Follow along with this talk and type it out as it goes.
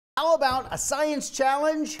How about a science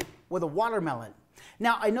challenge with a watermelon?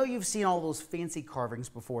 Now, I know you've seen all those fancy carvings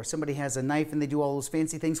before. Somebody has a knife and they do all those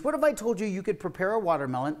fancy things. What if I told you you could prepare a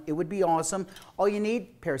watermelon? It would be awesome. All you need,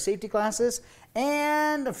 a pair of safety glasses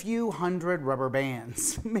and a few hundred rubber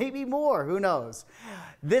bands. Maybe more, who knows?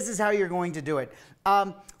 This is how you're going to do it.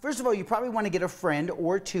 First of all, you probably want to get a friend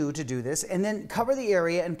or two to do this, and then cover the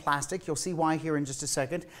area in plastic. You'll see why here in just a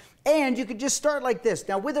second. And you could just start like this.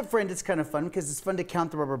 Now, with a friend, it's kind of fun because it's fun to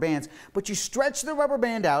count the rubber bands. But you stretch the rubber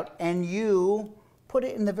band out and you put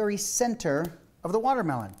it in the very center of the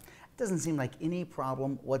watermelon. It doesn't seem like any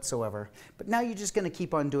problem whatsoever. But now you're just going to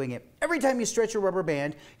keep on doing it. Every time you stretch a rubber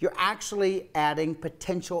band, you're actually adding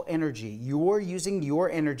potential energy. You're using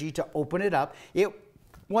your energy to open it up. It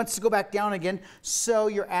wants to go back down again, so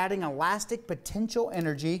you're adding elastic potential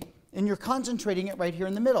energy, and you're concentrating it right here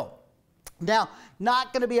in the middle. Now,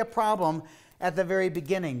 not going to be a problem at the very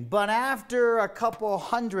beginning, but after a couple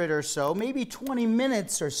hundred or so, maybe 20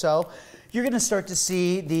 minutes or so, you're going to start to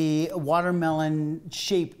see the watermelon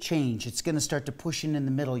shape change. It's going to start to push in the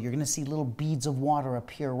middle. You're going to see little beads of water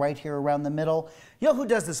appear right here around the middle. You know who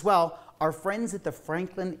does this well? Our friends at the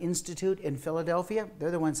Franklin Institute in Philadelphia.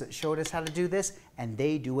 They're the ones that showed us how to do this, and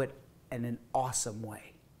they do it in an awesome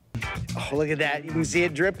way. Oh, look at that. You can see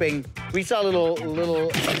it dripping. We saw a little...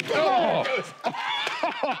 Oh!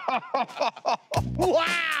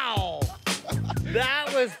 Wow!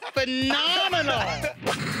 That was phenomenal!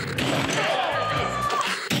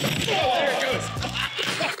 There it goes.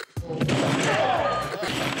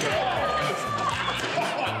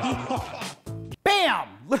 Bam!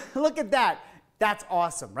 Look at that. That's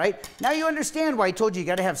awesome, right? Now you understand why I told you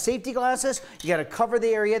got to have safety glasses, you got to cover the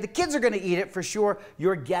area. The kids are going to eat it for sure.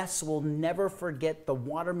 Your guests will never forget the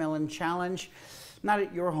watermelon challenge. Not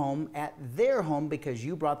at your home, at their home, because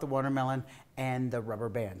you brought the watermelon and the rubber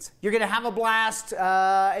bands. You're going to have a blast,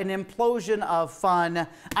 an implosion of fun.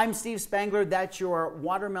 I'm Steve Spangler. That's your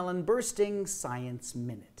Watermelon Bursting Science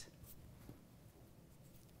Minute.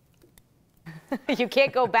 You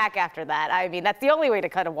can't go back after that. I mean, that's the only way to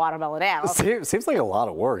cut a watermelon out. Seems like a lot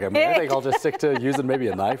of work. I mean, I think I'll just stick to using maybe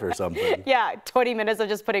a knife or something. Yeah, 20 minutes of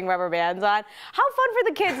just putting rubber bands on. How fun for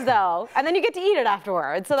the kids, though. And then you get to eat it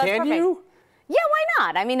afterwards. So that's Can perfect. you? Yeah, why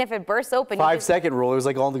not? I mean, if it bursts open. 5-second rule, it was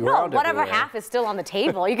like on the ground. No, whatever everywhere. half is still on the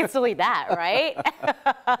table. You can still eat that, right?